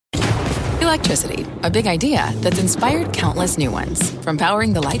Electricity, a big idea that's inspired countless new ones. From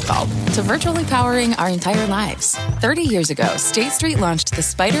powering the light bulb to virtually powering our entire lives. 30 years ago, State Street launched the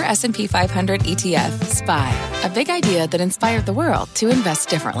SPDR S&P 500 ETF, SPY. A big idea that inspired the world to invest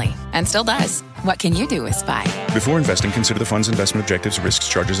differently. And still does. What can you do with SPY? Before investing, consider the fund's investment objectives, risks,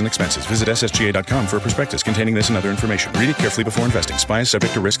 charges, and expenses. Visit ssga.com for a prospectus containing this and other information. Read it carefully before investing. SPY is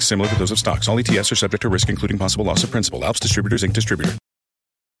subject to risks similar to those of stocks. All ETFs are subject to risk, including possible loss of principal. Alps Distributors, Inc. distributor.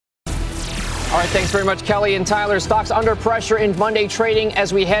 All right, thanks very much, Kelly and Tyler. Stocks under pressure in Monday trading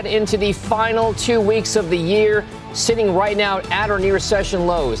as we head into the final 2 weeks of the year, sitting right now at or near session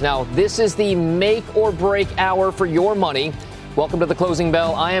lows. Now, this is the make or break hour for your money. Welcome to the Closing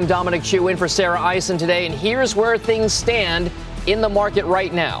Bell. I am Dominic Chu in for Sarah Eisen today, and here's where things stand in the market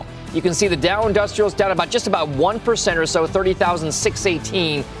right now. You can see the Dow Industrials down just about 1% or so,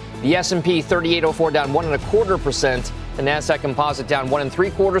 30,618. The S&P 3804 down 1.25%. The Nasdaq Composite down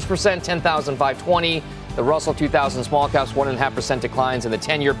 1.75%, 10,520. The Russell 2000 small caps 1.5% declines, and the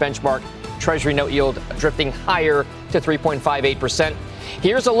 10-year benchmark Treasury note yield drifting higher to 3.58%.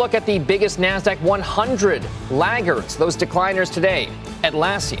 Here's a look at the biggest Nasdaq 100 laggards, those decliners today.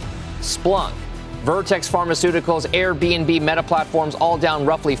 Atlassian, Splunk, Vertex Pharmaceuticals, Airbnb, Meta Platforms, all down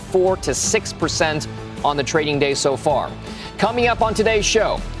roughly 4 to 6% on the trading day so far. Coming up on today's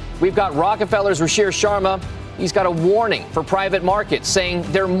show, we've got Rockefeller's Ruchir Sharma. He's got a warning for private markets, saying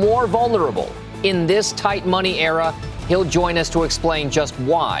they're more vulnerable in this tight money era. He'll join us to explain just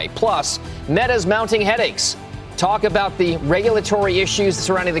why. Plus, Meta's mounting headaches. Talk about the regulatory issues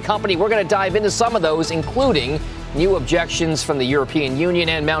surrounding the company. We're going to dive into some of those, including new objections from the European Union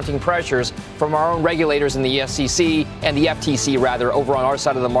and mounting pressures from our own regulators in the SEC and the FTC, over on our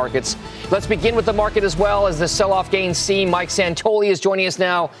side of the markets. Let's begin with the market as well as the sell-off gains see. Mike Santoli is joining us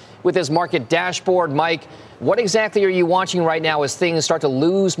now with his market dashboard. Mike, what exactly are you watching right now as things start to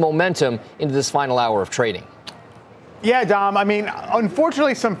lose momentum into this final hour of trading? Yeah, Dom. I mean,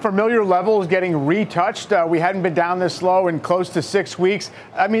 unfortunately, some familiar levels getting retouched. We hadn't been down this low in close to 6 weeks.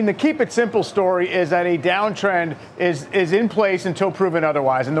 I mean, the keep it simple story is that a downtrend is in place until proven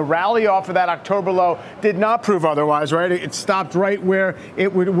otherwise. And the rally off of that October low did not prove otherwise, right? It stopped right where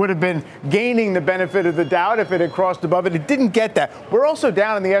it would have been gaining the benefit of the doubt if it had crossed above it. It didn't get that. We're also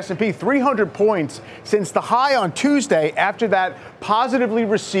down in the S&P 300 points since the high on Tuesday after that positively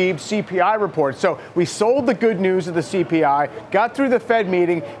received CPI report. So we sold the good news of the CPI, got through the Fed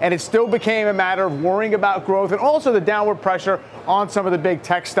meeting, and it still became a matter of worrying about growth and also the downward pressure on some of the big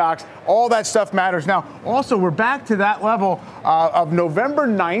tech stocks. All that stuff matters. Now, also, we're back to that level of November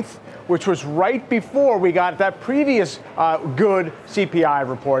 9th, which was right before we got that previous good CPI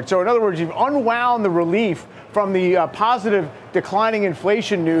report. So in other words, you've unwound the relief from the positive declining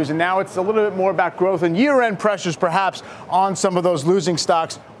inflation news, and now it's a little bit more about growth and year-end pressures perhaps on some of those losing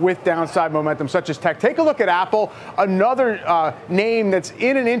stocks with downside momentum, such as tech. Take a look at Apple, another name that's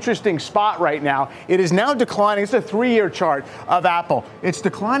in an interesting spot right now. It is now declining. It's a 3-year chart of Apple. It's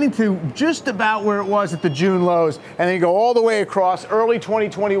declining to just about where it was at the June lows, and then you go all the way across early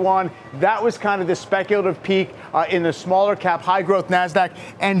 2021. That was kind of the speculative peak in the smaller cap, high growth NASDAQ.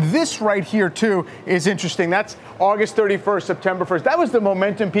 And this right here, too, is interesting. That's August 31st, September 1st. That was the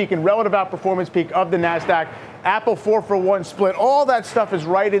momentum peak and relative outperformance peak of the NASDAQ. Apple 4-for-1 split. All that stuff is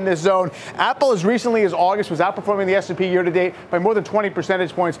right in this zone. Apple, as recently as August, was outperforming the S&P year to date by more than 20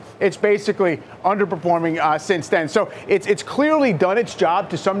 percentage points. It's basically underperforming since then. So it's clearly done its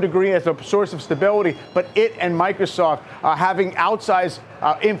job to some degree as a source of stability, but it and Microsoft having outsized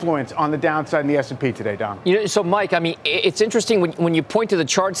influence on the downside in the S&P today, Dom. So, Mike, I mean, it's interesting when you point to the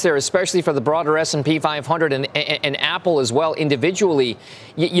charts there, especially for the broader S&P 500 and Apple as well individually,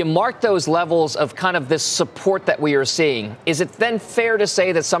 you mark those levels of kind of this support that we are seeing. Is it then fair to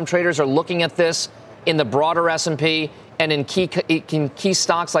say that some traders are looking at this in the broader S&P and in key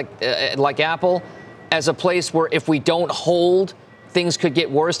stocks like Apple as a place where if we don't hold, things could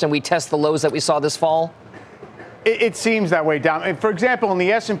get worse and we test the lows that we saw this fall? It seems that way, Dom. And for example, in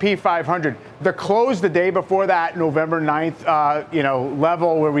the S&P 500, the close the day before that November 9th,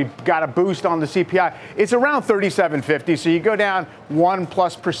 level where we got a boost on the CPI, it's around 3750. So you go down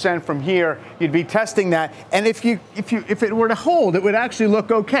 1+% from here, you'd be testing that. And if it were to hold, it would actually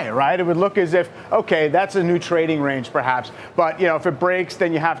look okay, right? It would look as if, okay, that's a new trading range perhaps. But, if it breaks,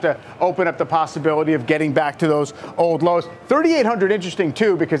 then you have to open up the possibility of getting back to those old lows. 3800 interesting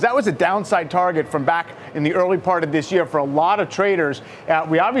too, because that was a downside target from back in the early part of this year for a lot of traders.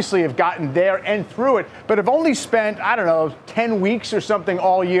 We obviously have gotten there and through it, but have only spent, 10 weeks or something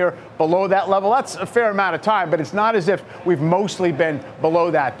all year below that level. That's a fair amount of time, but it's not as if we've mostly been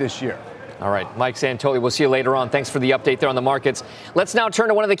below that this year. All right, Mike Santoli, we'll see you later on. Thanks for the update there on the markets. Let's now turn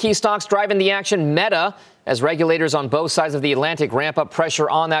to one of the key stocks driving the action, Meta, as regulators on both sides of the Atlantic ramp up pressure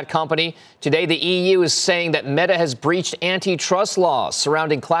on that company. Today, the EU is saying that Meta has breached antitrust laws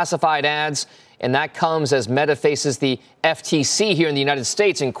surrounding classified ads, and that comes as Meta faces the FTC here in the United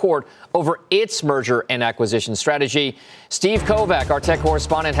States in court over its merger and acquisition strategy. Steve Kovac, our tech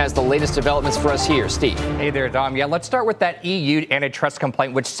correspondent, has the latest developments for us here. Steve. Hey there, Dom. Yeah, let's start with that EU antitrust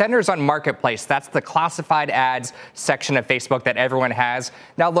complaint, which centers on Marketplace. That's the classified ads section of Facebook that everyone has.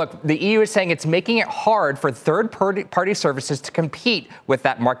 Now, look, the EU is saying it's making it hard for third-party services to compete with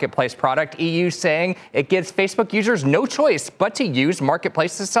that Marketplace product. EU saying it gives Facebook users no choice but to use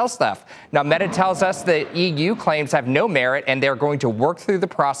Marketplace to sell stuff. Now, Meta tells us the EU claims have no merit, and they're going to work through the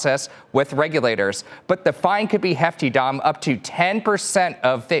process with regulators. But the fine could be hefty, Dom, up to 10%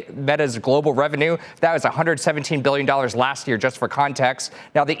 of Meta's global revenue. That was $117 billion last year, just for context.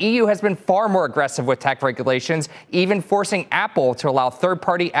 Now, the EU has been far more aggressive with tech regulations, even forcing Apple to allow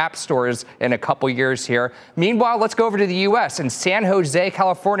third-party app stores in a couple years here. Meanwhile, let's go over to the U.S. in San Jose,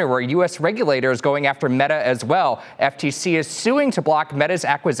 California, where U.S. regulators going after Meta as well. FTC is suing to block Meta's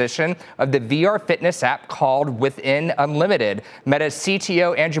acquisition of the VR fitness app called Within Unlimited. Meta's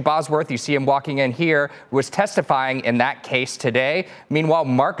CTO, Andrew Bosworth, you see him walking in here, was testifying in that case today. Meanwhile,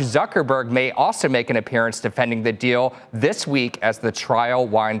 Mark Zuckerberg may also make an appearance defending the deal this week as the trial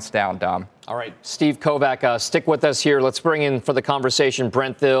winds down, Dom. All right, Steve Kovac, stick with us here. Let's bring in for the conversation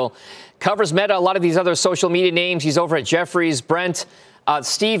Brent Thill. Covers Meta, a lot of these other social media names. He's over at Jefferies. Brent,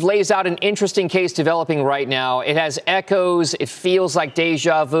 Steve lays out an interesting case developing right now. It has echoes. It feels like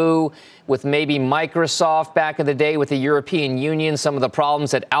deja vu with maybe Microsoft back in the day with the European Union, some of the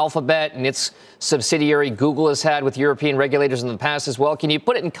problems that Alphabet and its subsidiary Google has had with European regulators in the past as well. Can you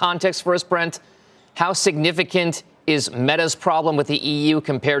put it in context for us, Brent? How significant is Meta's problem with the EU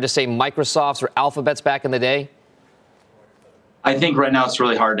compared to, say, Microsoft's or Alphabet's back in the day? I think right now it's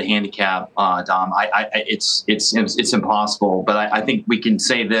really hard to handicap, Dom. It's impossible. But I think we can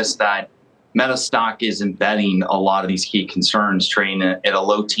say this, that Meta stock is embedding a lot of these key concerns, trading at a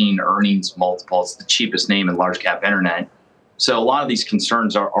low-teen earnings multiple. It's the cheapest name in large-cap internet. So a lot of these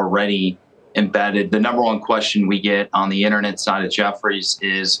concerns are already embedded. The number one question we get on the internet side of Jefferies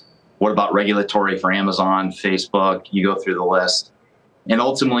is, what about regulatory for Amazon, Facebook? You go through the list. And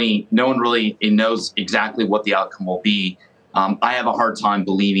ultimately, no one really knows exactly what the outcome will be. I have a hard time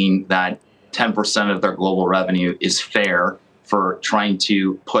believing that 10% of their global revenue is fair for trying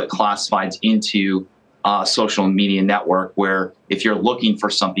to put classifieds into a social media network where if you're looking for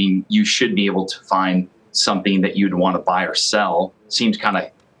something, you should be able to find something that you'd want to buy or sell. Seems kind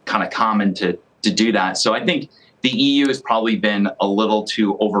of common to do that. So I think the EU has probably been a little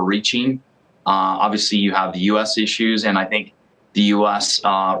too overreaching. Obviously, you have the U.S. issues, and I think the U.S.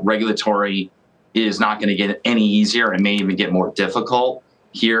 regulatory is not going to get any easier and may even get more difficult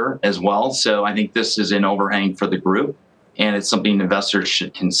here as well. So I think this is an overhang for the group, and it's something investors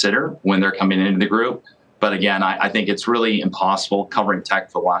should consider when they're coming into the group. But again, I think it's really impossible, covering tech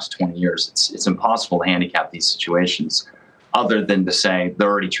for the last 20 years. It's impossible to handicap these situations other than to say they're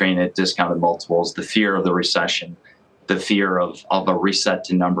already trading at discounted multiples, the fear of the recession, the fear of a reset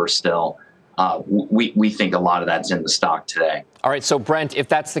to numbers still. We think a lot of that's in the stock today. All right, so Brent, if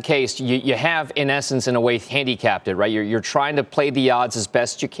that's the case, you have, in essence, in a way, handicapped it, right? You're trying to play the odds as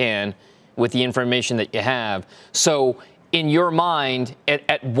best you can with the information that you have. So in your mind,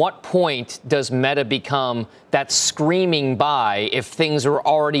 at what point does Meta become that screaming buy if things are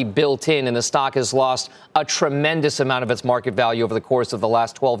already built in and the stock has lost a tremendous amount of its market value over the course of the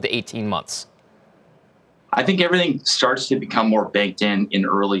last 12 to 18 months? I think everything starts to become more baked in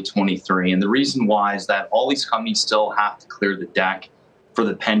early 23. And the reason why is that all these companies still have to clear the deck for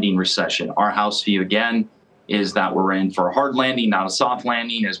the pending recession. Our house view, again, is that we're in for a hard landing, not a soft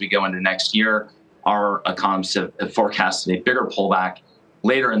landing. As we go into next year, our economists have forecasted a bigger pullback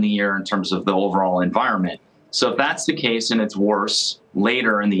later in the year in terms of the overall environment. So if that's the case and it's worse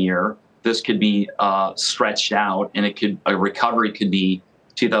later in the year, this could be stretched out, and a recovery could be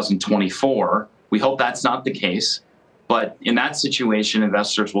 2024. We hope that's not the case. But in that situation,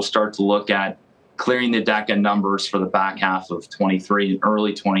 investors will start to look at clearing the deck of numbers for the back half of 23 and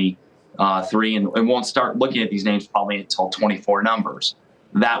early 23, and won't start looking at these names probably until 24 numbers.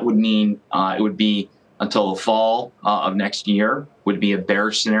 That would mean it would be until the fall of next year, would be a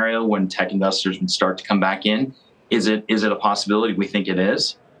bearish scenario when tech investors would start to come back in. Is it a possibility? We think it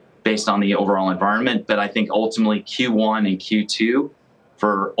is, based on the overall environment. But I think ultimately Q1 and Q2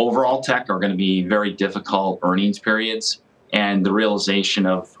 for overall tech are going to be very difficult earnings periods, and the realization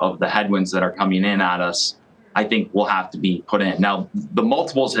of the headwinds that are coming in at us I think will have to be put in. Now, the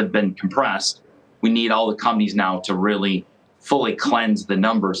multiples have been compressed. We need all the companies now to really fully cleanse the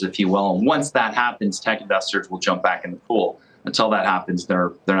numbers, if you will. And once that happens, tech investors will jump back in the pool. Until that happens,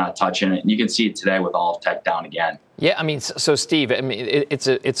 they're not touching it. And you can see it today with all of tech down again. Yeah, I mean, so Steve, I mean, it's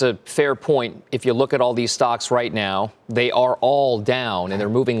a fair point. If you look at all these stocks right now, they are all down and they're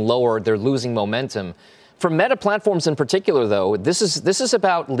moving lower. They're losing momentum. For Meta Platforms in particular, though, this is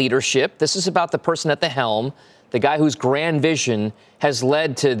about leadership. This is about the person at the helm, the guy whose grand vision has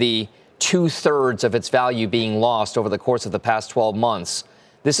led to the 2/3 of its value being lost over the course of the past 12 months.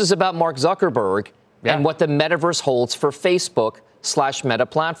 This is about Mark Zuckerberg and what the metaverse holds for Facebook/Meta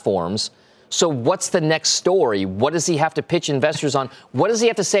Platforms. So what's the next story? What does he have to pitch investors on? What does he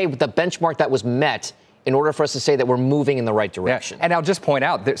have to say with the benchmark that was met in order for us to say that we're moving in the right direction? Yeah. And I'll just point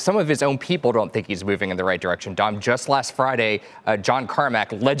out that some of his own people don't think he's moving in the right direction. Dom, just last Friday, John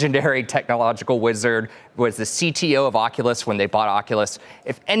Carmack, legendary technological wizard, was the CTO of Oculus when they bought Oculus.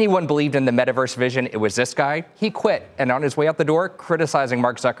 If anyone believed in the metaverse vision, it was this guy. He quit, and on his way out the door, criticizing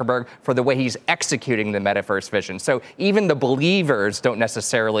Mark Zuckerberg for the way he's executing the metaverse vision. So even the believers don't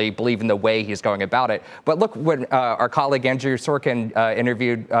necessarily believe in the way he's going about it. But look, when our colleague Andrew Sorkin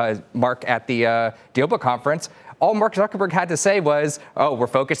interviewed Mark at the DealBook conference, all Mark Zuckerberg had to say was, oh, we're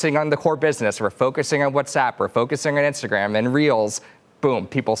focusing on the core business. We're focusing on WhatsApp. We're focusing on Instagram and Reels. Boom,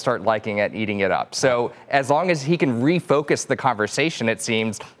 people start liking it, eating it up. So as long as he can refocus the conversation, it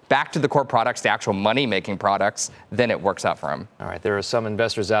seems, back to the core products, the actual money-making products, then it works out for him. All right, there are some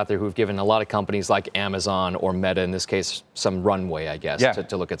investors out there who've given a lot of companies like Amazon or Meta, in this case, some runway, I guess,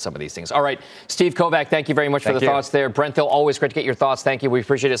 to look at some of these things. All right, Steve Kovac, thank you very much for the thoughts there. Brent Thill, always great to get your thoughts. Thank you. We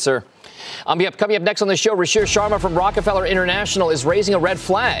appreciate it, sir. Coming up next on the show, Ruchir Sharma from Rockefeller International is raising a red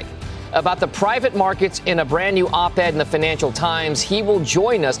flag about the private markets in a brand new op-ed in the Financial Times. He will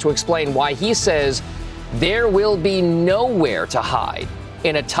join us to explain why he says there will be nowhere to hide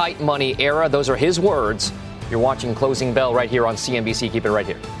in a tight money era. Those are his words. You're watching Closing Bell right here on CNBC. Keep it right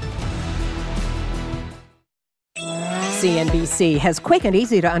here. CNBC has quick and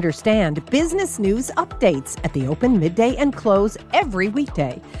easy to understand business news updates at the open, midday, and close every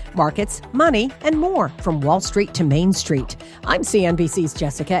weekday. Markets, money, and more from Wall Street to Main Street. I'm CNBC's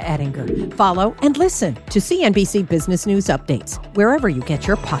Jessica Ettinger. Follow and listen to CNBC Business News Updates wherever you get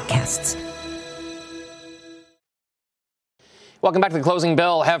your podcasts. Welcome back to the Closing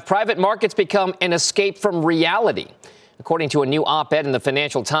Bell. Have private markets become an escape from reality? According to a new op-ed in the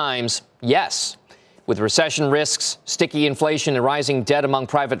Financial Times, yes. With recession risks, sticky inflation, and rising debt among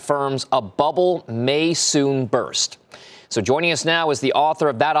private firms, a bubble may soon burst. So joining us now is the author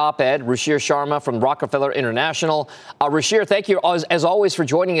of that op-ed, Ruchir Sharma from Rockefeller International. Ruchir, thank you as always for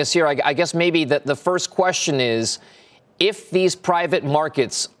joining us here. I guess maybe the first question is, if these private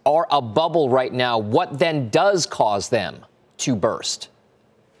markets are a bubble right now, what then does cause them to burst?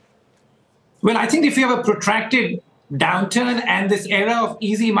 Well, I think if you have a protracted downturn and this era of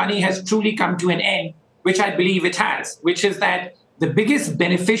easy money has truly come to an end, which I believe it has, which is that the biggest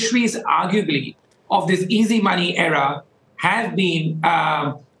beneficiaries, arguably, of this easy money era have been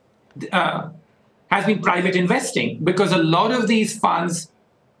private investing, because a lot of these funds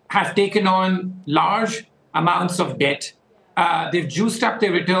have taken on large amounts of debt. They've juiced up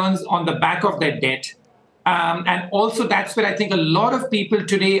their returns on the back of that debt. And also that's where I think a lot of people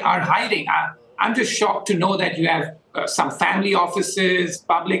today are hiding. I'm just shocked to know that you have some family offices,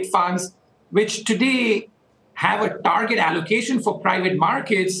 public funds, which today have a target allocation for private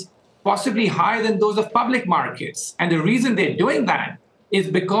markets possibly higher than those of public markets. And the reason they're doing that is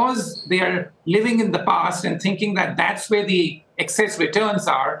because they are living in the past and thinking that that's where the excess returns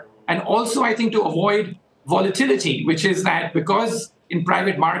are. And also, I think, to avoid volatility, which is that because in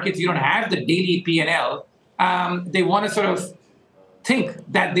private markets you don't have the daily P&L, they want to sort of think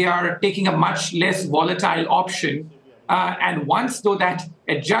that they are taking a much less volatile option. And once, though, that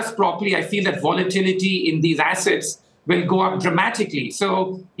adjusts properly, I feel that volatility in these assets will go up dramatically.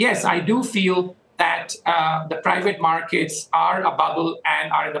 So, yes, I do feel that the private markets are a bubble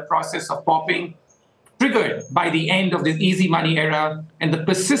and are in the process of popping, triggered by the end of this easy money era and the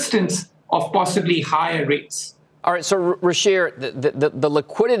persistence of possibly higher rates. All right, so Ruchir, the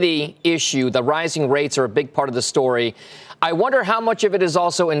liquidity issue, the rising rates are a big part of the story. I wonder how much of it is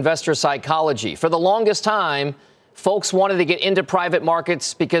also investor psychology. For the longest time, folks wanted to get into private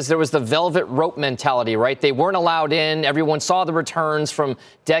markets because there was the velvet rope mentality, right? They weren't allowed in. Everyone saw the returns from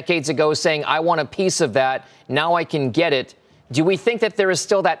decades ago saying, I want a piece of that. Now I can get it. Do we think that there is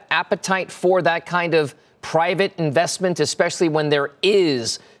still that appetite for that kind of private investment, especially when there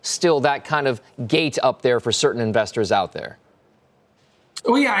is still that kind of gate up there for certain investors out there?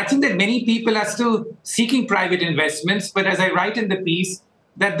 Oh, yeah, I think that many people are still seeking private investments, but as I write in the piece,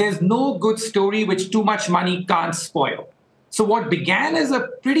 that there's no good story which too much money can't spoil. So what began as a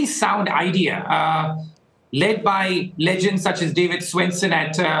pretty sound idea, led by legends such as David Swenson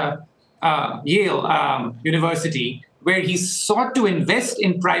at Yale University, where he sought to invest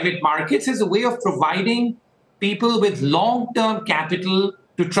in private markets as a way of providing people with long-term capital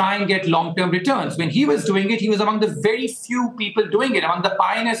to try and get long-term returns. When he was doing it, he was among the very few people doing it, among the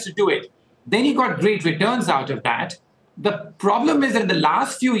pioneers to do it. Then he got great returns out of that. The problem is that in the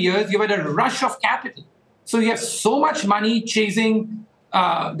last few years, you had a rush of capital. So you have so much money chasing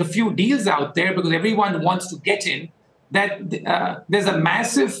the few deals out there because everyone wants to get in, that there's a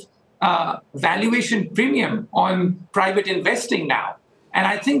massive valuation premium on private investing now. And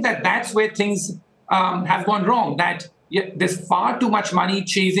I think that that's where things have gone wrong, that there's far too much money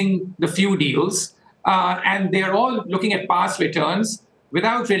chasing the few deals, and they're all looking at past returns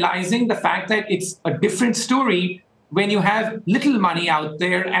without realizing the fact that it's a different story when you have little money out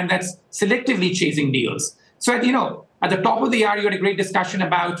there and that's selectively chasing deals. So, at the top of the hour, you had a great discussion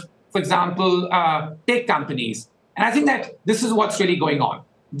about, for example, tech companies. And I think that this is what's really going on.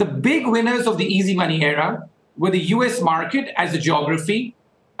 The big winners of the easy money era were the US market as a geography,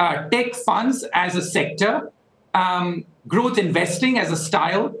 tech funds as a sector, growth investing as a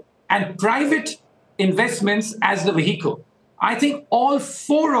style, and private investments as the vehicle. I think all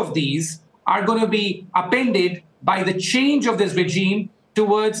four of these are going to be upended by the change of this regime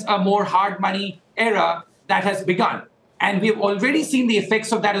towards a more hard money era that has begun. And we've already seen the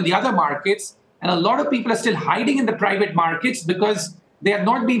effects of that in the other markets. And a lot of people are still hiding in the private markets because they have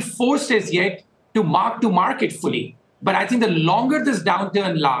not been forced as yet to market fully. But I think the longer this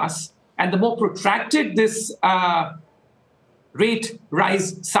downturn lasts and the more protracted this rate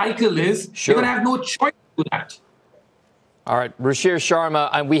rise cycle is, you're going to have no choice to do that. All right, Ruchir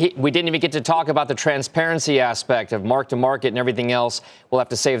Sharma, we didn't even get to talk about the transparency aspect of mark-to-market and everything else. We'll have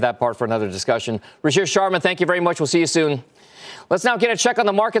to save that part for another discussion. Ruchir Sharma, thank you very much. We'll see you soon. Let's now get a check on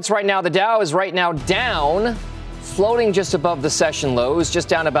the markets right now. The Dow is right now down, floating just above the session lows, just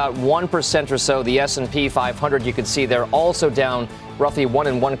down about 1% or so. The S&P 500, you can see they're also down roughly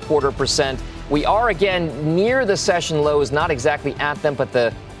 1 1/4%. We are again near the session lows, not exactly at them, but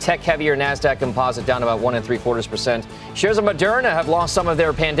the tech-heavier NASDAQ composite down about 1 3/4%. Shares of Moderna have lost some of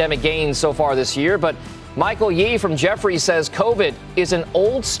their pandemic gains so far this year, but Michael Yee from Jefferies says COVID is an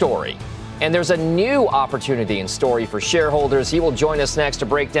old story, and there's a new opportunity in story for shareholders. He will join us next to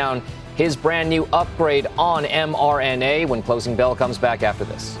break down his brand new upgrade on mRNA when Closing Bell comes back after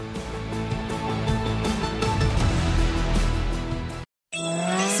this.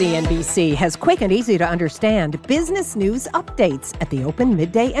 CNBC has quick and easy to understand business news updates at the open,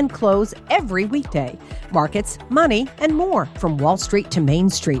 midday, and close every weekday. Markets, money, and more from Wall Street to Main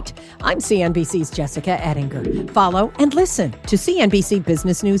Street. I'm CNBC's Jessica Ettinger. Follow and listen to CNBC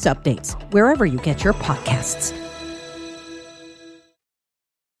Business News Updates wherever you get your podcasts.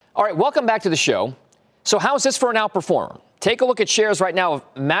 All right, welcome back to the show. So how is this for an outperformer? Take a look at shares right now of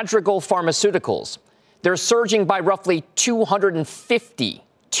Madrigal Pharmaceuticals. They're surging by roughly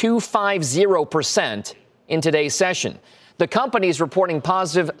 250% in today's session. The company is reporting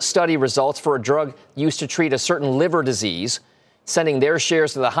positive study results for a drug used to treat a certain liver disease, sending their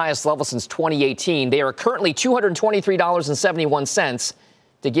shares to the highest level since 2018. They are currently $223.71.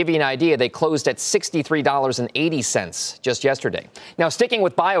 To give you an idea, they closed at $63.80 just yesterday. Now, sticking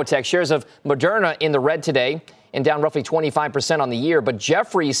with biotech, shares of Moderna in the red today and down roughly 25% on the year. But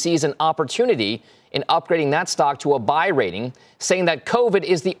Jefferies sees an opportunity in upgrading that stock to a buy rating, saying that COVID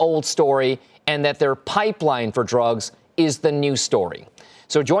is the old story and that their pipeline for drugs is the new story.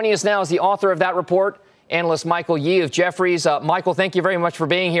 So joining us now is the author of that report, analyst Michael Yee of Jefferies. Michael, thank you very much for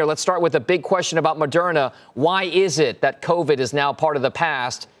being here. Let's start with a big question about Moderna. Why is it that COVID is now part of the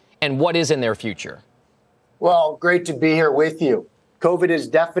past, and what is in their future? Well, great to be here with you. COVID is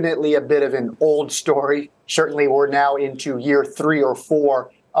definitely a bit of an old story. Certainly, we're now into year 3 or 4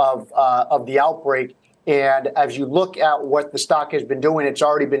 of the outbreak. And as you look at what the stock has been doing, it's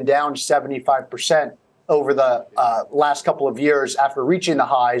already been down 75% over the last couple of years after reaching the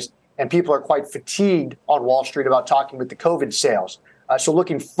highs. And people are quite fatigued on Wall Street about talking with the COVID sales. So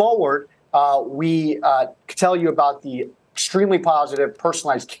looking forward, we tell you about the extremely positive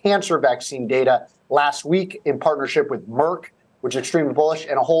personalized cancer vaccine data last week in partnership with Merck, which is extremely bullish,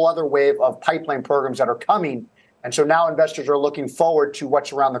 and a whole other wave of pipeline programs that are coming. And so now investors are looking forward to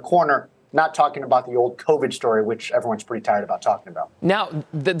what's around the corner, not talking about the old COVID story, which everyone's pretty tired about talking about. Now,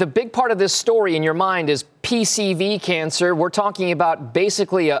 the big part of this story in your mind is PCV cancer. We're talking about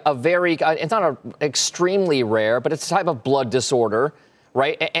basically a very, it's not extremely rare, but it's a type of blood disorder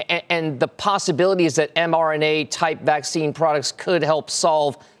right? And the possibilities that mRNA-type vaccine products could help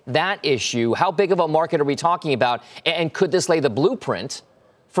solve that issue. How big of a market are we talking about? And could this lay the blueprint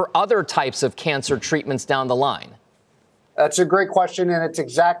for other types of cancer treatments down the line? That's a great question, and it's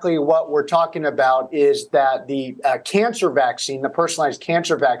exactly what we're talking about, is that the cancer vaccine, the personalized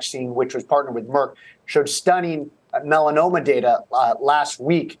cancer vaccine, which was partnered with Merck, showed stunning melanoma data last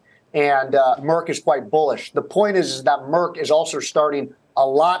week, and Merck is quite bullish. The point is that Merck is also starting a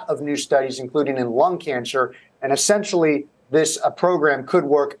lot of new studies, including in lung cancer, and essentially this program could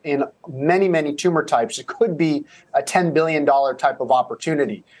work in many, many tumor types. It could be a $10 billion type of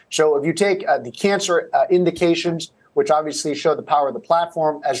opportunity. So if you take the cancer indications, which obviously show the power of the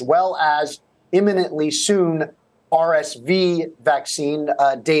platform, as well as imminently soon RSV vaccine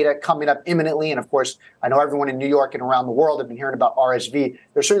data coming up imminently. And of course, I know everyone in New York and around the world have been hearing about RSV.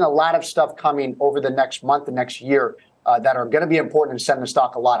 There's certainly a lot of stuff coming over the next month, the next year, that are going to be important and send the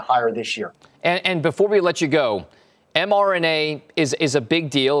stock a lot higher this year. And before we let you go, mRNA is a big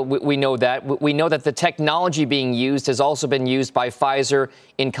deal. We know that. We know that the technology being used has also been used by Pfizer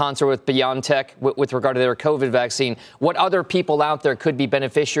in concert with BioNTech with regard to their COVID vaccine. What other people out there could be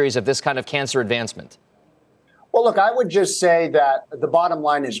beneficiaries of this kind of cancer advancement? Well, look, I would just say that the bottom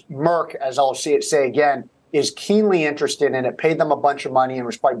line is Merck, as I'll say again, is keenly interested in it, paid them a bunch of money and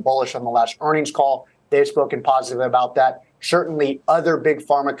was quite bullish on the last earnings call. They've spoken positive about that. Certainly other big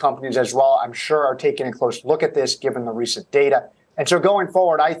pharma companies as well, I'm sure, are taking a close look at this given the recent data. And so going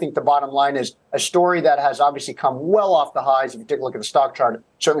forward, I think the bottom line is a story that has obviously come well off the highs. If you take a look at the stock chart,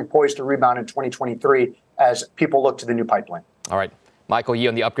 certainly poised to rebound in 2023 as people look to the new pipeline. All right. Michael Yee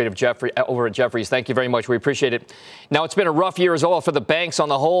on the upgrade of Jeffrey over at Jefferies. Thank you very much. We appreciate it. Now, it's been a rough year as well for the banks on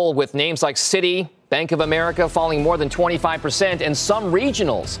the whole, with names like Citi, Bank of America falling more than 25%, and some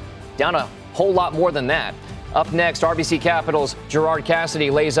regionals down a whole lot more than that. Up next, RBC Capital's Gerard Cassidy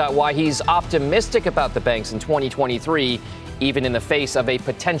lays out why he's optimistic about the banks in 2023, even in the face of a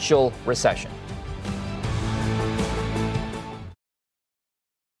potential recession.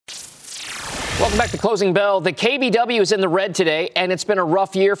 Welcome back to Closing Bell. The KBW is in the red today, and it's been a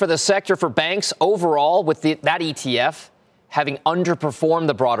rough year for the sector for banks overall, with that ETF having underperformed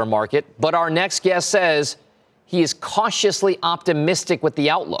the broader market. But our next guest says he is cautiously optimistic with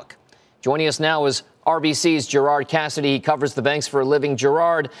the outlook. Joining us now is RBC's Gerard Cassidy. He covers the banks for a living.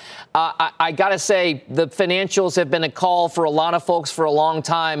 Gerard, I got to say, the financials have been a call for a lot of folks for a long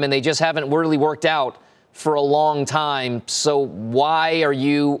time, and they just haven't really worked out for a long time. So why are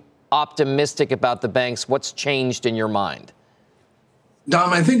you optimistic about the banks? What's changed in your mind?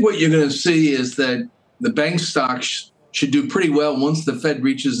 Dom, I think what you're going to see is that the bank stocks should do pretty well once the Fed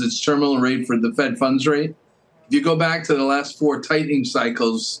reaches its terminal rate for the Fed funds rate. If you go back to the last four tightening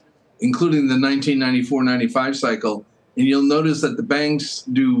cycles, including the 1994-95 cycle, and you'll notice that the banks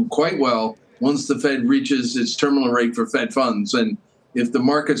do quite well once the Fed reaches its terminal rate for Fed funds. And if the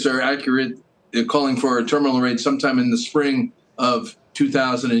markets are accurate, they're calling for a terminal rate sometime in the spring of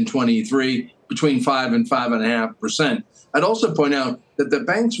 2023, between 5 and 5.5%. I'd also point out that the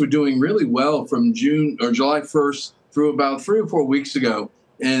banks were doing really well from June or July 1st through about 3 or 4 weeks ago,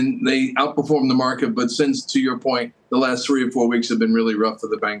 and they outperformed the market. But since, to your point, the last 3 or 4 weeks have been really rough for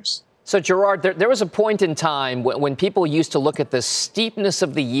the banks. So, Gerard, there was a point in time when people used to look at the steepness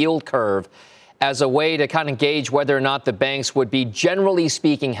of the yield curve as a way to kind of gauge whether or not the banks would be, generally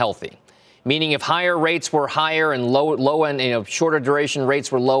speaking, healthy. Meaning if higher rates were higher and low end, shorter duration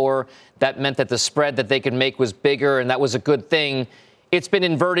rates were lower, that meant that the spread that they could make was bigger, and that was a good thing. It's been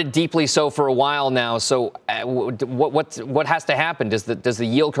inverted deeply so for a while now. So what has to happen? Does the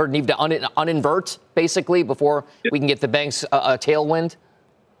yield curve need to uninvert, basically, before we can get the banks a tailwind?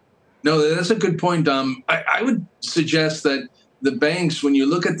 No, that's a good point, Dom. I would suggest that the banks, when you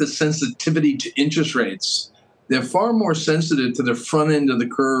look at the sensitivity to interest rates, they're far more sensitive to the front end of the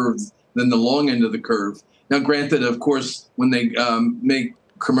curve than the long end of the curve. Now, granted, of course, when they make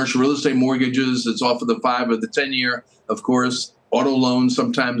commercial real estate mortgages, it's off of the 5 or the 10 year. Of course, auto loans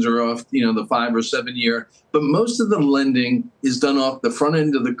sometimes are off, the 5 or 7 year. But most of the lending is done off the front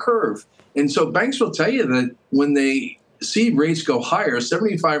end of the curve. And so banks will tell you that when they see rates go higher,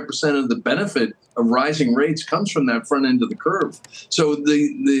 75% of the benefit of rising rates comes from that front end of the curve. So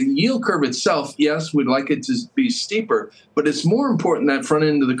the yield curve itself, yes, we'd like it to be steeper, but it's more important that front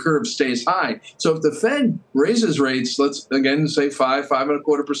end of the curve stays high. So if the Fed raises rates, let's again say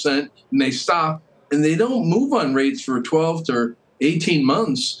 5.25%, and they stop, and they don't move on rates for 12 to 18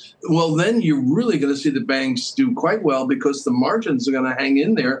 months, well, then you're really going to see the banks do quite well because the margins are going to hang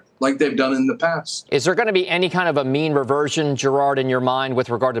in there like they've done in the past. Is there going to be any kind of a mean reversion, Gerard, in your mind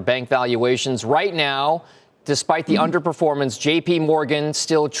with regard to bank valuations? Right now, despite the underperformance, JP Morgan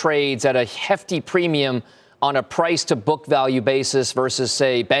still trades at a hefty premium on a price to book value basis versus,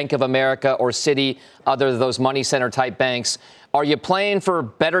 say, Bank of America or Citi, other of those money center type banks. Are you playing for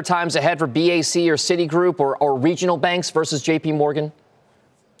better times ahead for BAC or Citigroup or regional banks versus JP Morgan?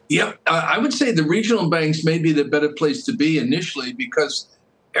 Yep. I would say the regional banks may be the better place to be initially because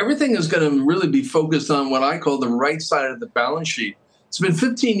everything is going to really be focused on what I call the right side of the balance sheet. It's been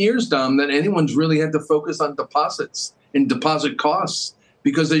 15 years, Dom, that anyone's really had to focus on deposits and deposit costs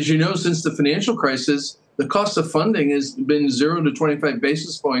because, as you know, since the financial crisis, the cost of funding has been 0 to 25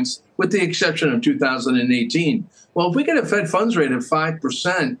 basis points, with the exception of 2018. Well, if we get a Fed funds rate of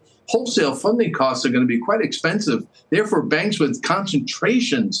 5%, wholesale funding costs are going to be quite expensive. Therefore, banks with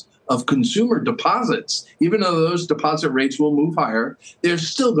concentrations of consumer deposits, even though those deposit rates will move higher, they're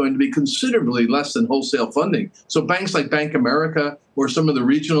still going to be considerably less than wholesale funding. So banks like Bank of America or some of the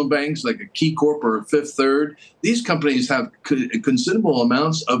regional banks like a Key Corp or a Fifth Third, these companies have considerable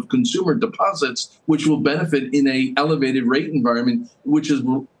amounts of consumer deposits, which will benefit in an elevated rate environment, which is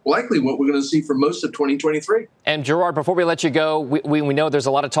likely what we're going to see for most of 2023. And Gerard, before we let you go, we know there's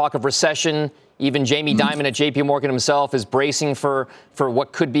a lot of talk of recession. Even Jamie Dimon at JP Morgan himself is bracing for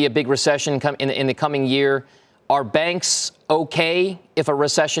what could be a big recession in the coming year. Are banks okay if a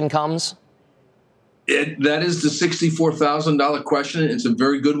recession comes? That is the $64,000 question. It's a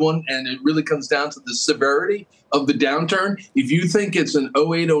very good one, and it really comes down to the severity of the downturn. If you think it's an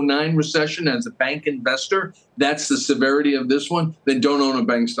 08-09 recession as a bank investor, that's the severity of this one, then don't own a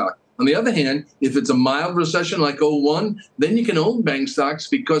bank stock. On the other hand, if it's a mild recession like 01, then you can own bank stocks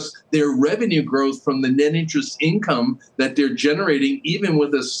because their revenue growth from the net interest income that they're generating, even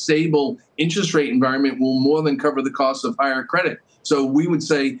with a stable interest rate environment, will more than cover the cost of higher credit. So we would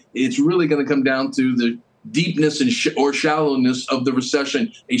say it's really going to come down to the deepness and or shallowness of the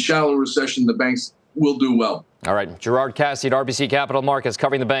recession. A shallow recession, the banks will do well. All right. Gerard Cassidy at RBC Capital Markets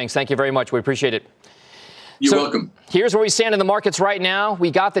covering the banks. Thank you very much. We appreciate it. You're welcome. Here's where we stand in the markets right now. We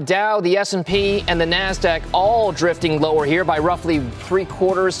got the Dow, the S&P, and the NASDAQ all drifting lower here by roughly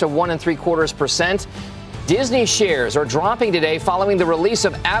 0.75 to 1 3/4%. Disney shares are dropping today following the release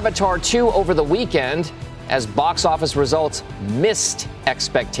of Avatar 2 over the weekend as box office results missed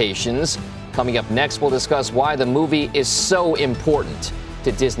expectations. Coming up next, we'll discuss why the movie is so important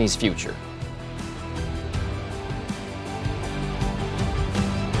to Disney's future.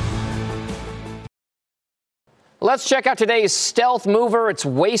 Let's check out today's stealth mover. It's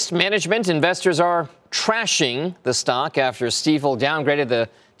Waste Management. Investors are trashing the stock after Stifel downgraded the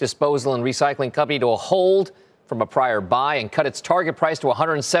disposal and recycling company to a hold from a prior buy and cut its target price to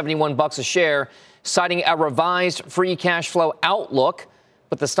 $171 a share, citing a revised free cash flow outlook.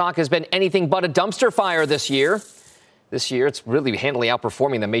 But the stock has been anything but a dumpster fire this year. This year, it's really handily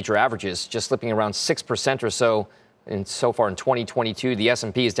outperforming the major averages, just slipping around 6% or so. And so far in 2022, the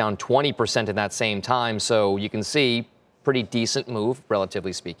S&P is down 20% in that same time. So you can see pretty decent move,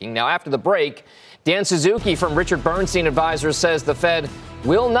 relatively speaking. Now, after the break, Dan Suzuki from Richard Bernstein Advisors says the Fed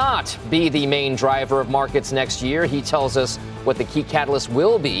will not be the main driver of markets next year. He tells us what the key catalyst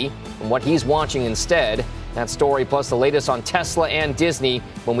will be and what he's watching instead. That story plus the latest on Tesla and Disney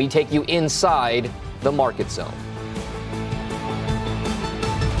when we take you inside the market zone.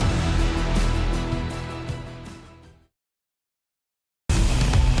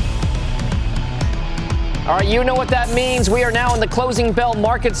 All right, you know what that means. We are now in the closing bell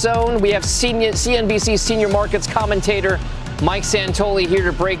market zone. We have CNBC senior markets commentator Mike Santoli here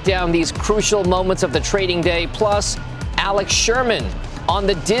to break down these crucial moments of the trading day, plus Alex Sherman on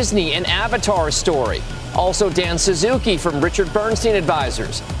the Disney and Avatar story. Also, Dan Suzuki from Richard Bernstein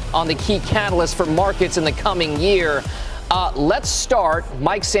Advisors on the key catalyst for markets in the coming year. Let's start,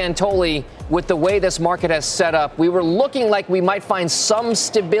 Mike Santoli, with the way this market has set up. We were looking like we might find some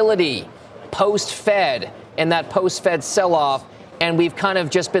stability post-Fed and that post-Fed sell-off, and we've kind of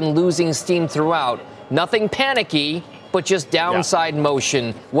just been losing steam throughout. Nothing panicky, but just downside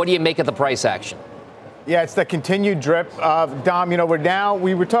motion. What do you make of the price action? Yeah, it's the continued drip. Dom,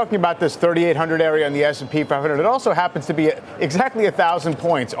 we were talking about this 3,800 area on the S&P 500. It also happens to be exactly 1,000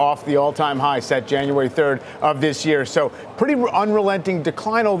 points off the all-time high set January 3rd of this year. So pretty unrelenting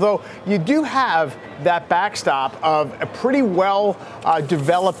decline, although you do have that backstop of a pretty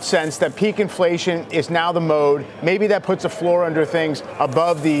well-developed sense that peak inflation is now the mode. Maybe that puts a floor under things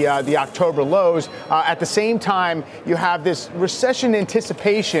above the October lows. At the same time, you have this recession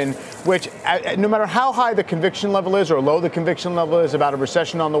anticipation, which no matter how how high the conviction level is or low the conviction level is about a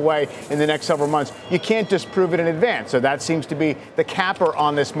recession on the way in the next several months, you can't disprove it in advance. So that seems to be the capper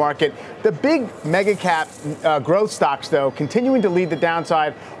on this market. The big mega cap growth stocks, though, continuing to lead the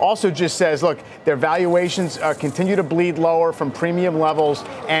downside, also just says, look, their valuations continue to bleed lower from premium levels,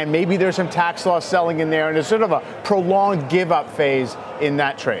 and maybe there's some tax loss selling in there, and there's sort of a prolonged give-up phase in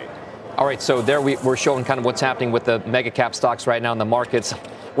that trade. All right, so there we're showing kind of what's happening with the mega cap stocks right now in the markets.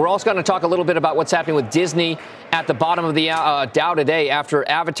 We're also going to talk a little bit about what's happening with Disney at the bottom of the Dow today after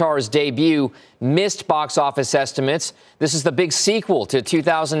Avatar's debut missed box office estimates. This is the big sequel to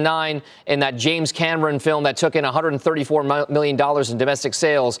 2009 in that James Cameron film that took in $134 million in domestic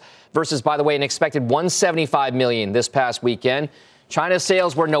sales versus, by the way, an expected $175 million this past weekend. China's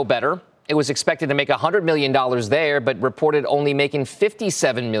sales were no better. It was expected to make $100 million there, but reported only making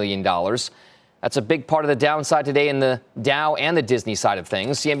 $57 million. That's a big part of the downside today in the Dow and the Disney side of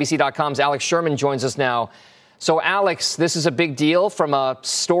things. CNBC.com's Alex Sherman joins us now. So, Alex, this is a big deal from a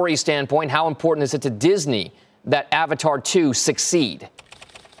story standpoint. How important is it to Disney that Avatar 2 succeed?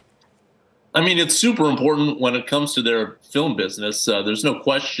 I mean, it's super important when it comes to their film business. There's no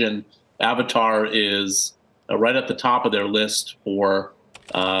question Avatar is right at the top of their list for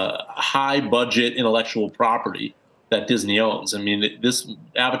high budget intellectual property that Disney owns. I mean, this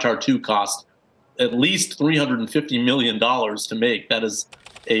Avatar 2 cost at least $350 million to make. That is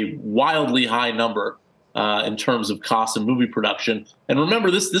a wildly high number in terms of cost of movie production. And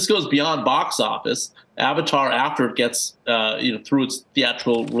remember, this goes beyond box office. Avatar, after it gets through its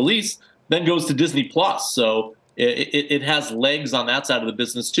theatrical release, then goes to Disney Plus. So it has legs on that side of the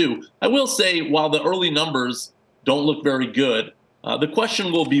business too. I will say, while the early numbers don't look very good, the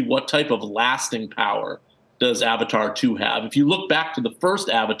question will be what type of lasting power does Avatar 2 have? If you look back to the first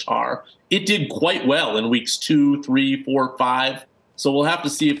Avatar, it did quite well in weeks 2, 3, 4, 5. So we'll have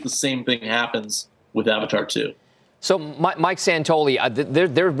to see if the same thing happens with Avatar 2. So, Mike Santoli,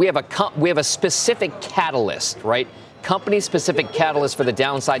 we have a specific catalyst, right? Company-specific catalyst for the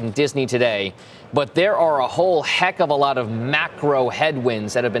downside in Disney today. But there are a whole heck of a lot of macro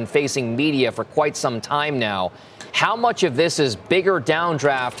headwinds that have been facing media for quite some time now. How much of this is bigger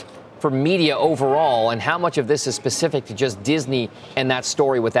downdraft for media overall, and how much of this is specific to just Disney and that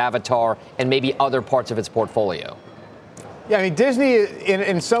story with Avatar and maybe other parts of its portfolio? Yeah, I mean, Disney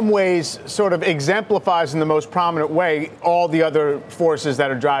in some ways sort of exemplifies in the most prominent way all the other forces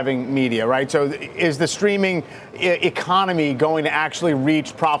that are driving media, right? So is the streaming economy going to actually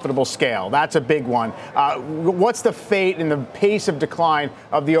reach profitable scale? That's a big one. What's the fate and the pace of decline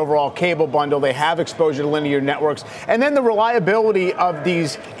of the overall cable bundle? They have exposure to linear networks. And then the reliability of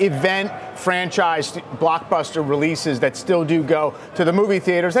these event franchise blockbuster releases that still do go to the movie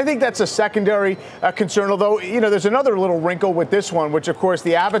theaters. I think that's a secondary concern, although, there's another little wrinkle with this one, which, of course,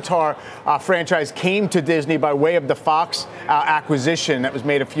 the Avatar franchise came to Disney by way of the Fox acquisition that was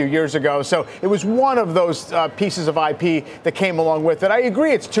made a few years ago. So it was one of those pieces of IP that came along with it. I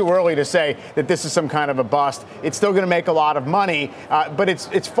agree it's too early to say that this is some kind of a bust. It's still going to make a lot of money, but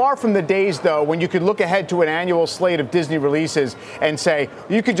it's far from the days, though, when you could look ahead to an annual slate of Disney releases and say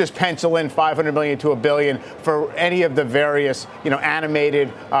you could just pencil in $500 million to $1 billion for any of the various,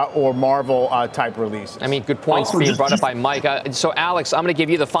 animated or Marvel type releases. I mean, good points being brought up by Mike. So, Alex, I'm going to give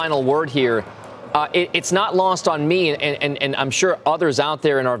you the final word here. It's not lost on me, and I'm sure others out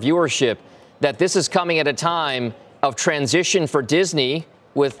there in our viewership, that this is coming at a time of transition for Disney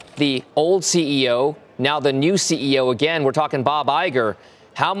with the old CEO, now the new CEO again. We're talking Bob Iger.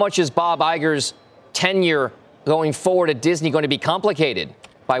 How much is Bob Iger's tenure going forward at Disney going to be complicated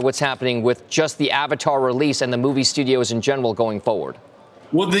by what's happening with just the Avatar release and the movie studios in general going forward?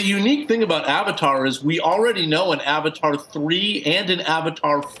 Well, the unique thing about Avatar is we already know an Avatar 3 and an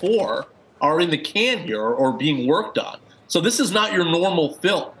Avatar 4 are in the can here or being worked on. So this is not your normal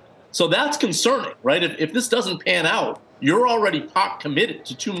film. So that's concerning, right? If this doesn't pan out, you're already pot committed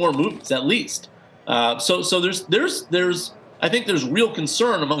to 2 more movies at least. So there's I think there's real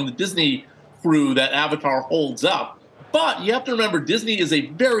concern among the Disney crew that Avatar holds up. But you have to remember, Disney is a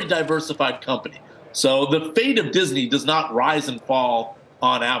very diversified company. So the fate of Disney does not rise and fall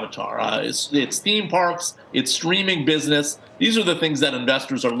on Avatar. It's theme parks, it's streaming business. These are the things that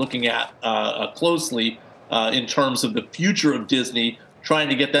investors are looking at closely in terms of the future of Disney, trying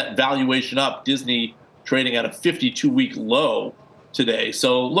to get that valuation up. Disney trading at a 52-week low today.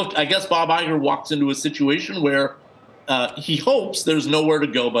 So, look, I guess Bob Iger walks into a situation where he hopes there's nowhere to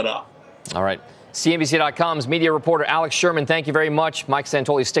go but up. All right. CNBC.com's media reporter Alex Sherman, thank you very much. Mike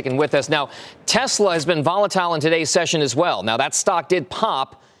Santoli sticking with us. Now, Tesla has been volatile in today's session as well. Now, that stock did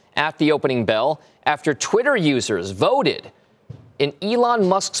pop at the opening bell after Twitter users voted in Elon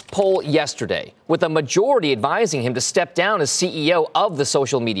Musk's poll yesterday, with a majority advising him to step down as CEO of the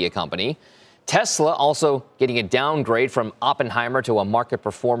social media company. Tesla also getting a downgrade from Oppenheimer to a market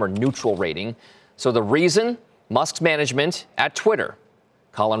performer neutral rating. So the reason? Musk's management at Twitter.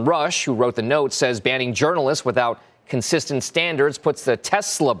 Colin Rush, who wrote the note, says banning journalists without consistent standards puts the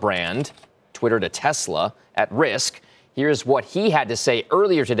Tesla brand, Twitter to Tesla, at risk. Here's what he had to say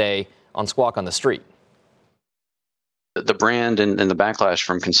earlier today on Squawk on the Street. The brand and the backlash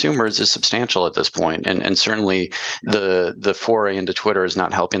from consumers is substantial at this point. And certainly the foray into Twitter is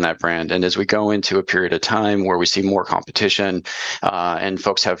not helping that brand. And as we go into a period of time where we see more competition and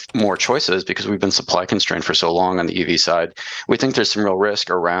folks have more choices because we've been supply constrained for so long on the EV side, we think there's some real risk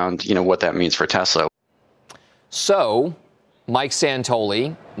around, what that means for Tesla. So, Mike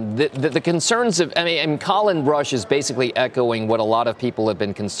Santoli, the concerns of, and Colin Rush is basically echoing what a lot of people have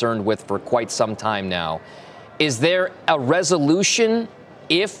been concerned with for quite some time now. Is there a resolution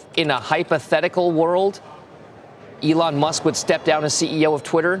if, in a hypothetical world, Elon Musk would step down as CEO of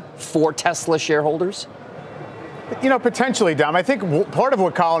Twitter for Tesla shareholders? Potentially, Dom. I think part of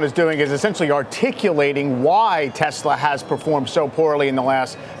what Colin is doing is essentially articulating why Tesla has performed so poorly in the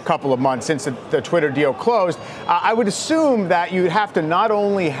last couple of months since the Twitter deal closed. I would assume that you'd have to not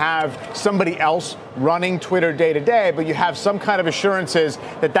only have somebody else running Twitter day to day, but you have some kind of assurances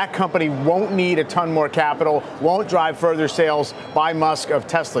that that company won't need a ton more capital, won't drive further sales by Musk of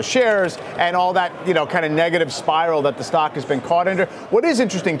Tesla shares, and all that, kind of negative spiral that the stock has been caught under. What is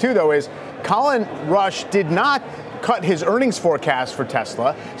interesting, too, though, is Colin Rush did not cut his earnings forecast for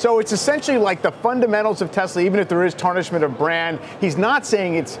Tesla. So it's essentially like the fundamentals of Tesla, even if there is tarnishment of brand. He's not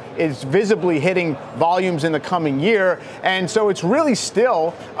saying it's visibly hitting volumes in the coming year. And so it's really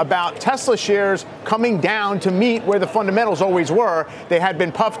still about Tesla shares coming down to meet where the fundamentals always were. They had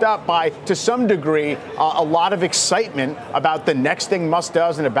been puffed up by, to some degree, a lot of excitement about the next thing Musk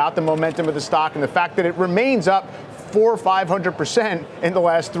does and about the momentum of the stock and the fact that it remains up 400% or 500% in the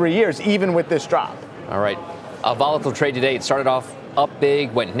last 3 years, even with this drop. All right. A volatile trade today. It started off up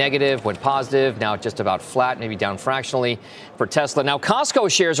big, went negative, went positive, now just about flat, maybe down fractionally for Tesla. Now, Costco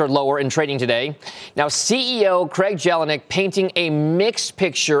shares are lower in trading today. Now, CEO Craig Jelinek painting a mixed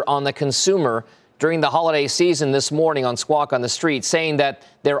picture on the consumer during the holiday season this morning on Squawk on the Street, saying that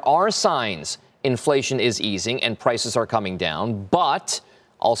there are signs inflation is easing and prices are coming down, but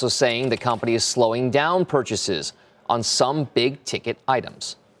also saying the company is slowing down purchases on some big ticket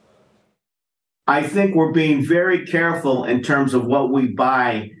items. I think we're being very careful in terms of what we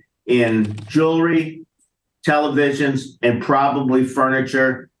buy in jewelry, televisions, and probably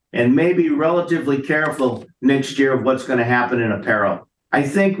furniture, and maybe relatively careful next year of what's going to happen in apparel. I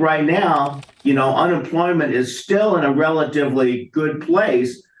think right now, unemployment is still in a relatively good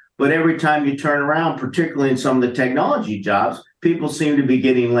place, but every time you turn around, particularly in some of the technology jobs, people seem to be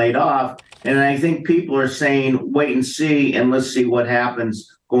getting laid off. And I think people are saying, wait and see, and let's see what happens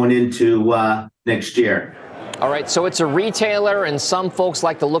going into next year. All right, so it's a retailer, and some folks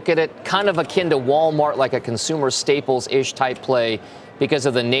like to look at it kind of akin to Walmart, like a consumer staples-ish type play because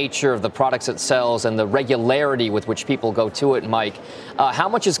of the nature of the products it sells and the regularity with which people go to it, Mike. How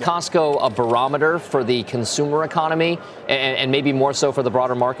much is Costco a barometer for the consumer economy and maybe more so for the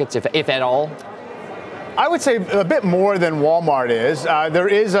broader markets, if at all? I would say a bit more than Walmart is. There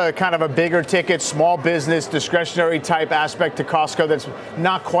is a kind of a bigger ticket, small business, discretionary type aspect to Costco that's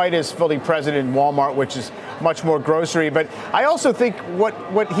not quite as fully present in Walmart, which is much more grocery. But I also think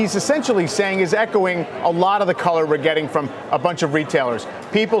what he's essentially saying is echoing a lot of the color we're getting from a bunch of retailers.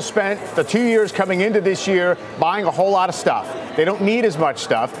 People spent the 2 years coming into this year buying a whole lot of stuff. They don't need as much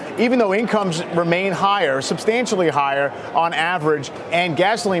stuff, even though incomes remain higher, substantially higher on average, and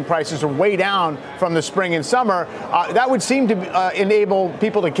gasoline prices are way down from the spring and summer. That would seem to enable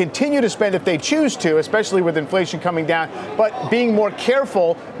people to continue to spend if they choose to, especially with inflation coming down. But being more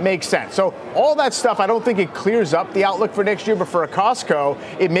careful makes sense. So all that stuff, I don't think it clears up the outlook for next year. But for a Costco,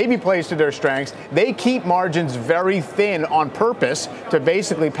 it maybe plays to their strengths. They keep margins very thin on purpose to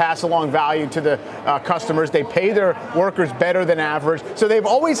basically pass along value to the customers. They pay their workers better than average. So they've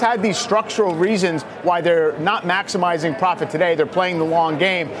always had these structural reasons why they're not maximizing profit today. They're playing the long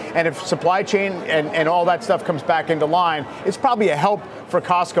game. And if supply chain and all that stuff comes back into line, it's probably a help for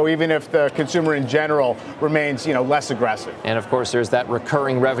Costco, even if the consumer in general remains, less aggressive. And of course, there's that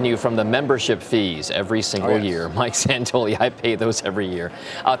recurring revenue from the membership fees every single year. Mike Santoli, I pay those every year.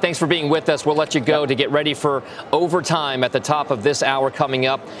 Thanks for being with us. We'll let you go to get ready for overtime at the top of this hour coming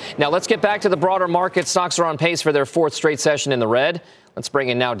up. Now, let's get back to the broader market. Stocks are on pace for their fourth straight session in the red. Let's bring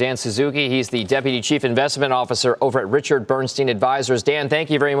in now Dan Suzuki. He's the Deputy Chief Investment Officer over at Richard Bernstein Advisors. Dan, thank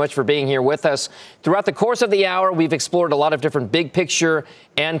you very much for being here with us. Throughout the course of the hour, we've explored a lot of different big picture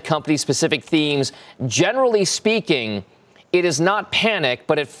and company-specific themes. Generally speaking, it is not panic,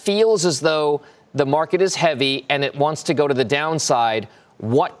 but it feels as though the market is heavy and it wants to go to the downside.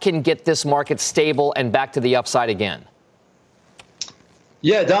 What can get this market stable and back to the upside again?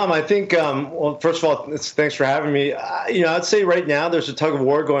 Yeah, Dom, I think, well, first of all, thanks for having me. I'd say right now there's a tug of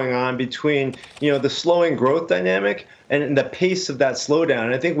war going on between, the slowing growth dynamic and the pace of that slowdown.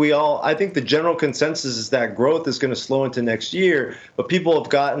 And I think the general consensus is that growth is going to slow into next year, but people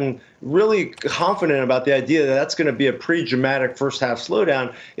have gotten really confident about the idea that that's going to be a pretty dramatic first half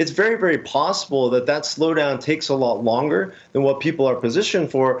slowdown. It's very, very possible that slowdown takes a lot longer than what people are positioned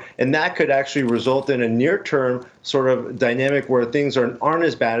for, and that could actually result in a near-term sort of dynamic where things aren't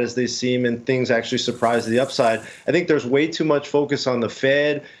as bad as they seem and things actually surprise the upside. I think there's way too much focus on the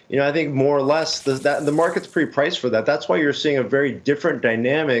Fed. I think more or less the market's pretty priced for that. That's why you're seeing a very different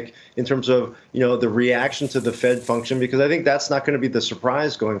dynamic in terms of, the reaction to the Fed function, because I think that's not going to be the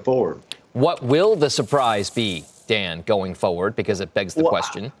surprise going forward. What will the surprise be, Dan, going forward? Because it begs the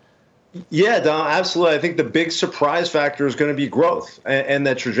question. Yeah, Don, absolutely. I think the big surprise factor is going to be growth and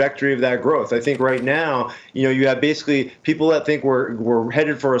the trajectory of that growth. I think right now, you have basically people that think we're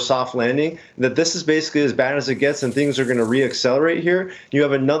headed for a soft landing, that this is basically as bad as it gets and things are going to reaccelerate here. You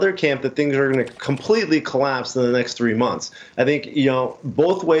have another camp that things are going to completely collapse in the next 3 months. I think,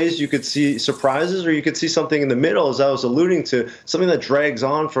 both ways you could see surprises or you could see something in the middle, as I was alluding to, something that drags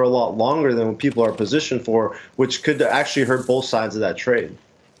on for a lot longer than what people are positioned for, which could actually hurt both sides of that trade.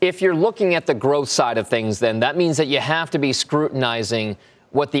 If you're looking at the growth side of things, then that means that you have to be scrutinizing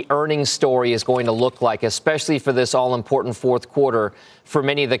what the earnings story is going to look like, especially for this all-important fourth quarter for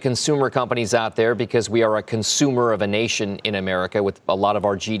many of the consumer companies out there, because we are a consumer of a nation in America with a lot of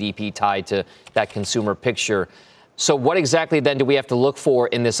our GDP tied to that consumer picture. So what exactly then do we have to look for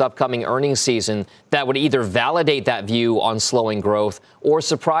in this upcoming earnings season that would either validate that view on slowing growth or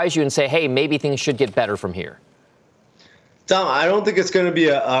surprise you and say, hey, maybe things should get better from here? Tom, I don't think it's going to be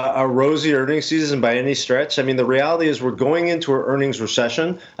a rosy earnings season by any stretch. I mean, the reality is we're going into an earnings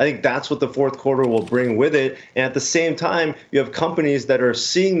recession. I think that's what the fourth quarter will bring with it. And at the same time, you have companies that are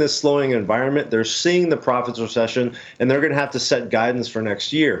seeing this slowing environment. They're seeing the profits recession, and they're going to have to set guidance for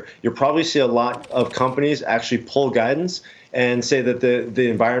next year. You'll probably see a lot of companies actually pull guidance and say that the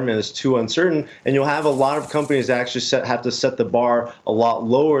environment is too uncertain, and you'll have a lot of companies that actually have to set the bar a lot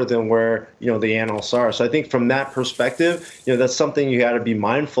lower than where the analysts are. So I think from that perspective, that's something you got to be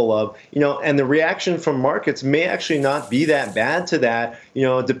mindful of. And the reaction from markets may actually not be that bad to that.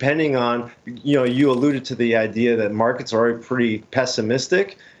 Depending on you alluded to the idea that markets are already pretty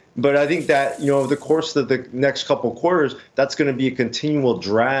pessimistic. But I think that, over the course of the next couple of quarters, that's going to be a continual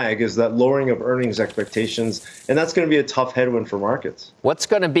drag, is that lowering of earnings expectations. And that's going to be a tough headwind for markets. What's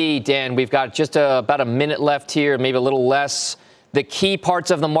going to be, Dan, we've got just about a minute left here, maybe a little less, the key parts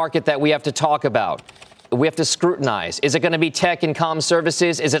of the market that we have to talk about, we have to scrutinize. Is it going to be tech and comm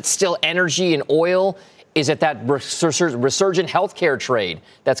services? Is it still energy and oil? Is it that resurgent healthcare trade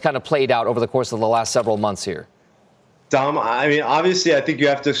that's kind of played out over the course of the last several months here? Dom, I mean, obviously, I think you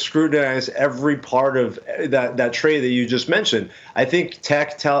have to scrutinize every part of that trade that you just mentioned. I think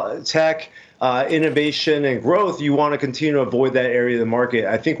tech, innovation and growth, you want to continue to avoid that area of the market.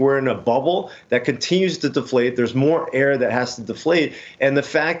 I think we're in a bubble that continues to deflate. There's more air that has to deflate. And the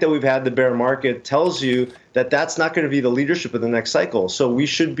fact that we've had the bear market tells you that that's not going to be the leadership of the next cycle. So we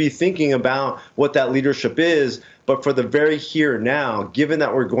should be thinking about what that leadership is. But for the very here now, given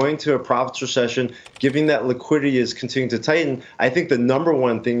that we're going to a profits recession, given that liquidity is continuing to tighten, I think the number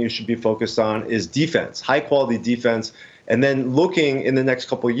one thing you should be focused on is defense, high quality defense, and then looking in the next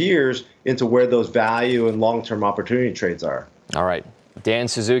couple of years into where those value and long-term opportunity trades are. All right. Dan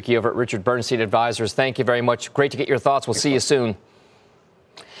Suzuki over at Richard Bernstein Advisors, thank you very much. Great to get your thoughts. We'll see you soon.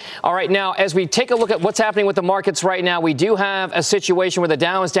 All right, now, as we take a look at what's happening with the markets right now, we do have a situation where the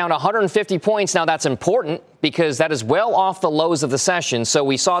Dow is down 150 points. Now, that's important because that is well off the lows of the session. So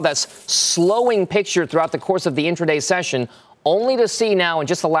we saw that slowing picture throughout the course of the intraday session, only to see now in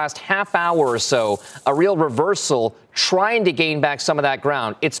just the last half hour or so a real reversal trying to gain back some of that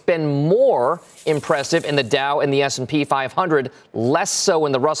ground. It's been more impressive in the Dow and the S&P 500, less so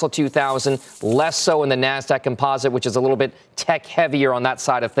in the Russell 2000, less so in the NASDAQ Composite, which is a little bit tech heavier on that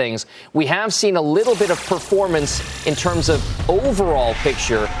side of things. We have seen a little bit of performance in terms of overall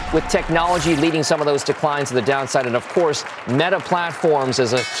picture, with technology leading some of those declines to the downside. And of course, Meta Platforms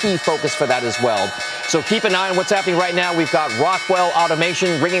is a key focus for that as well. So keep an eye on what's happening right now. We've got Rockwell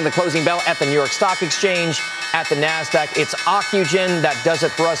Automation ringing the closing bell at the New York Stock Exchange. at the NASDAQ. It's Oxygen that does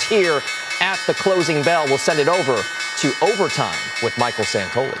it for us here at the closing bell. We'll send it over to Overtime with Michael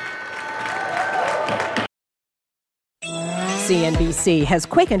Santoli. CNBC has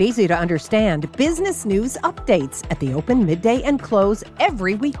quick and easy to understand business news updates at the open, midday, and close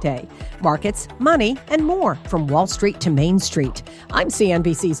every weekday. Markets, money, and more from Wall Street to Main Street. I'm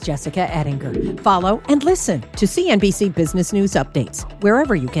CNBC's Jessica Ettinger. Follow and listen to CNBC Business News Updates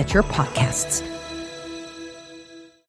wherever you get your podcasts.